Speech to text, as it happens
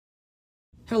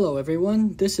Hello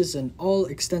everyone, this is an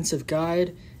all-extensive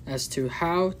guide as to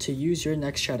how to use your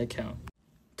NextChat account.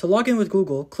 To log in with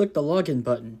Google, click the login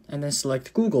button and then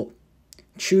select Google.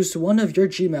 Choose one of your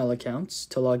Gmail accounts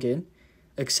to log in,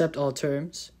 accept all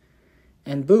terms,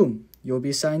 and boom, you'll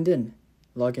be signed in.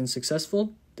 Login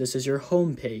successful, this is your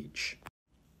home page.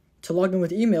 To log in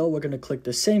with email, we're going to click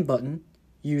the same button,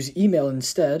 use email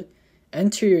instead,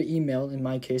 enter your email, in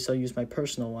my case I'll use my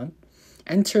personal one,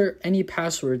 enter any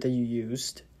password that you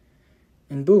used,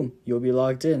 and boom, you'll be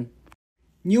logged in.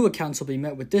 New accounts will be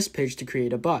met with this page to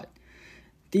create a bot.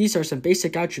 These are some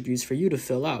basic attributes for you to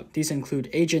fill out. These include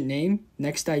agent name,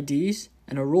 next IDs,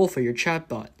 and a role for your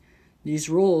chatbot. These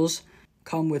roles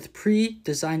come with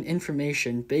pre-designed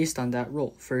information based on that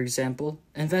role, for example,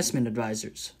 investment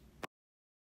advisors.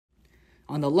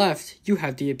 On the left, you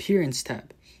have the Appearance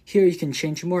tab. Here you can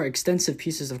change more extensive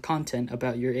pieces of content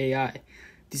about your AI.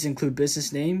 These include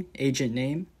business name, agent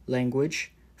name,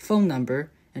 language, phone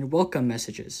number, and welcome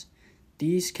messages.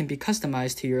 These can be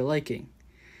customized to your liking.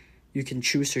 You can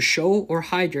choose to show or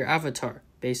hide your avatar.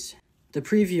 The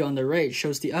preview on the right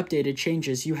shows the updated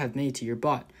changes you have made to your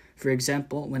bot. For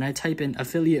example, when I type in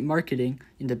affiliate marketing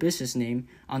in the business name,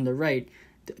 on the right,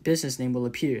 the business name will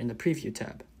appear in the preview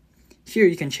tab. Here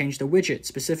you can change the widget,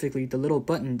 specifically the little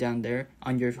button down there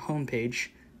on your homepage,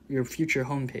 your future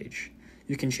homepage.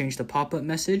 You can change the pop-up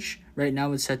message. Right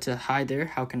now it's set to hi there,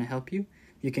 how can I help you?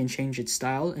 You can change its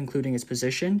style, including its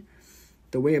position,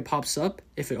 the way it pops up,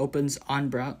 if it opens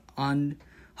on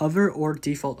hover or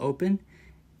default open,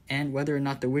 and whether or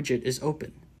not the widget is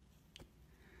open.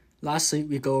 Lastly,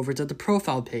 we go over to the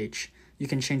profile page. You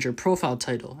can change your profile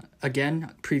title.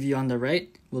 Again, preview on the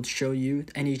right will show you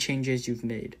any changes you've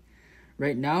made.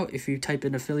 Right now, if you type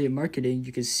in affiliate marketing,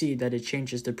 you can see that it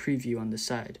changes the preview on the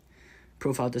side.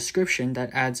 Profile description,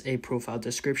 that adds a profile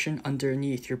description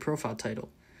underneath your profile title.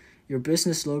 Your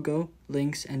business logo,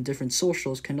 links, and different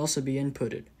socials can also be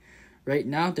inputted. Right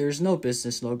now, there is no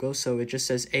business logo, so it just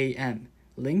says AM.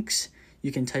 Links,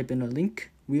 you can type in a link.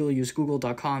 We will use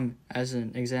google.com as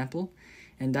an example,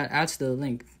 and that adds the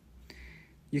link.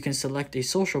 You can select a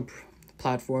social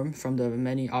platform from the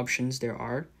many options there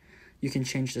are. You can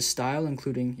change the style,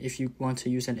 including if you want to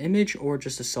use an image or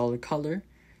just a solid color.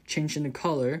 Changing the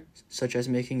color, such as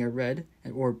making it red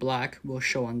or black, will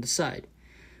show on the side.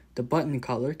 The button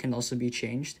color can also be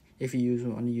changed if you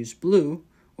want to use blue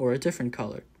or a different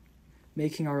color.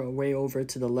 Making our way over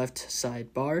to the left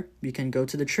side bar, we can go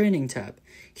to the Training tab.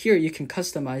 Here you can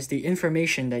customize the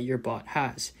information that your bot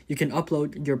has. You can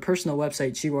upload your personal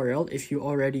website's URL if you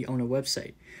already own a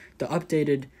website. The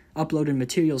Uploaded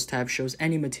Materials tab shows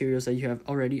any materials that you have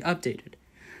already updated.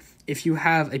 If you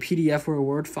have a PDF or a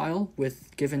Word file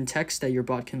with given text that your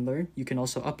bot can learn, you can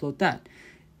also upload that.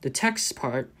 The text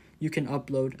part, you can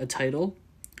upload a title,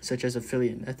 such as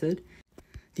affiliate method.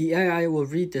 The AI will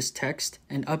read this text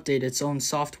and update its own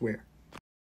software.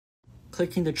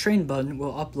 Clicking the train button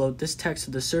will upload this text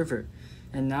to the server.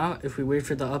 And now, if we wait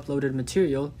for the uploaded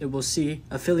material, it will see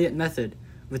affiliate method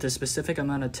with a specific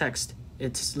amount of text.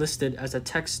 It's listed as a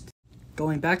text.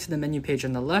 Going back to the menu page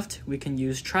on the left, we can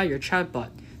use Try Your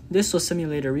Chatbot. This will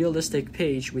simulate a realistic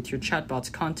page with your chatbot's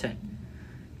content.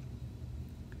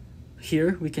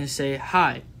 Here we can say,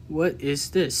 "Hi, what is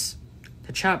this?"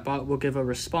 The chatbot will give a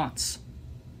response.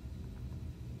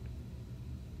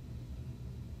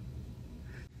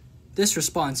 This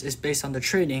response is based on the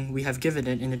training we have given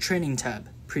it in the Training tab,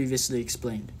 previously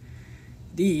explained.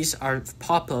 These are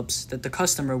pop-ups that the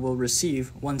customer will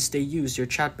receive once they use your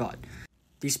chatbot.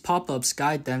 These pop-ups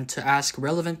guide them to ask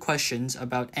relevant questions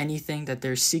about anything that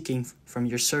they're seeking from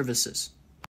your services.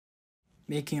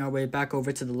 Making our way back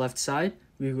over to the left side,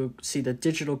 we will see the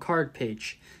digital card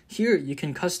page. Here you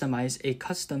can customize a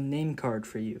custom name card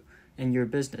for you and your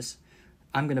business.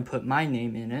 I'm going to put my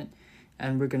name in it,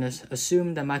 and we're going to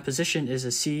assume that my position is a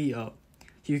CEO.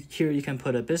 Here you can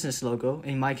put a business logo.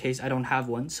 In my case, I don't have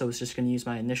one, so it's just going to use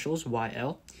my initials,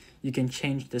 YL. You can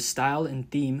change the style and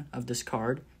theme of this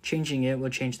card. Changing it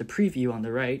will change the preview on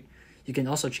the right. You can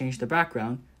also change the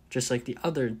background, just like the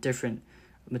other different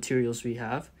materials we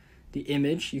have. The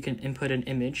image, you can input an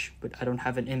image, but I don't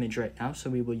have an image right now,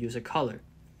 so we will use a color.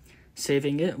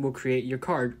 Saving it will create your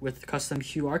card with custom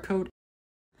QR code.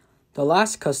 The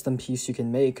last custom piece you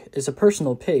can make is a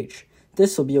personal page.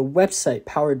 This will be a website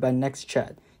powered by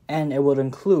NextChat, and it will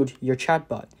include your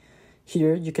chatbot.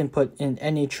 Here you can put in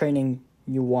any training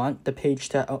you want the page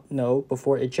to know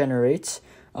before it generates.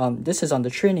 This is on the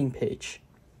training page.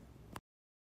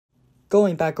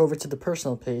 Going back over to the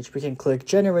personal page, we can click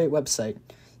Generate Website.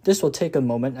 This will take a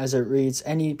moment as it reads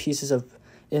any pieces of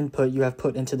input you have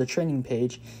put into the training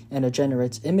page, and it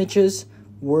generates images,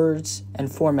 words,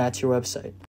 and format your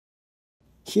website.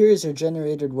 Here is your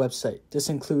generated website. This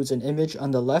includes an image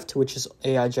on the left, which is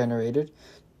AI generated,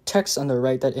 text on the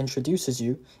right that introduces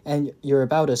you, and your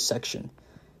About Us section.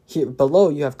 Here below,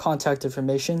 you have contact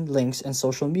information, links, and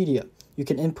social media. You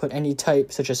can input any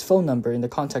type, such as phone number, in the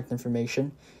contact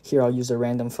information. Here I'll use a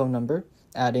random phone number.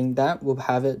 Adding that will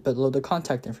have it below the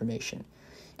contact information.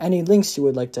 Any links you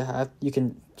would like to have, you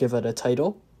can give it a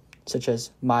title, such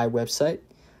as my website,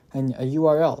 and a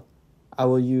URL. I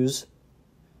will use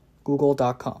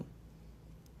google.com.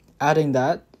 Adding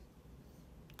that,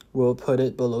 we'll put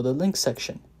it below the link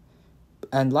section.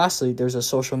 And lastly, there's a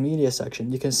social media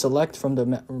section. You can select from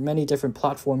the many different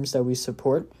platforms that we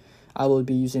support. I will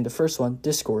be using the first one,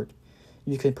 Discord.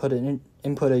 You can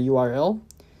input a URL,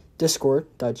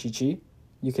 discord.gg.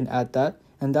 You can add that,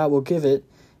 and that will give it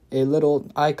a little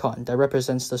icon that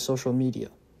represents the social media.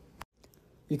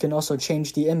 You can also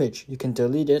change the image. You can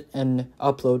delete it and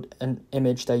upload an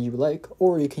image that you like,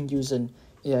 or you can use an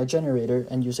AI generator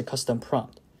and use a custom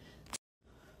prompt.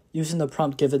 Using the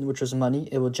prompt given, which was money,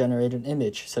 it will generate an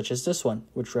image, such as this one,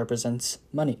 which represents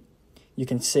money. You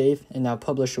can save and now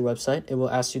publish your website. It will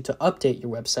ask you to update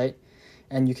your website,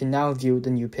 and you can now view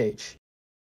the new page.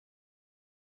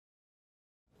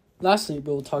 Lastly,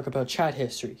 we'll talk about chat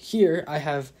history. Here, I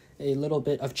have a little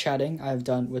bit of chatting I've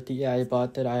done with the AI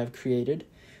bot that I have created.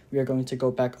 We are going to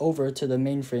go back over to the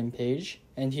mainframe page,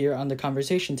 and here on the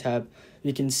conversation tab,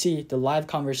 we can see the live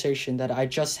conversation that I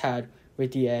just had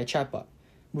with the AI chatbot.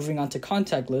 Moving on to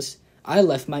contact list, I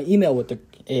left my email with the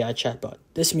AI chatbot.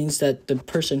 This means that the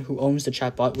person who owns the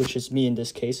chatbot, which is me in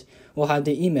this case, will have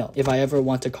the email if I ever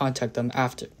want to contact them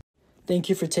after. Thank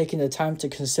you for taking the time to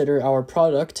consider our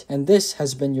product, and this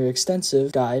has been your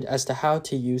extensive guide as to how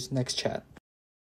to use NextChat.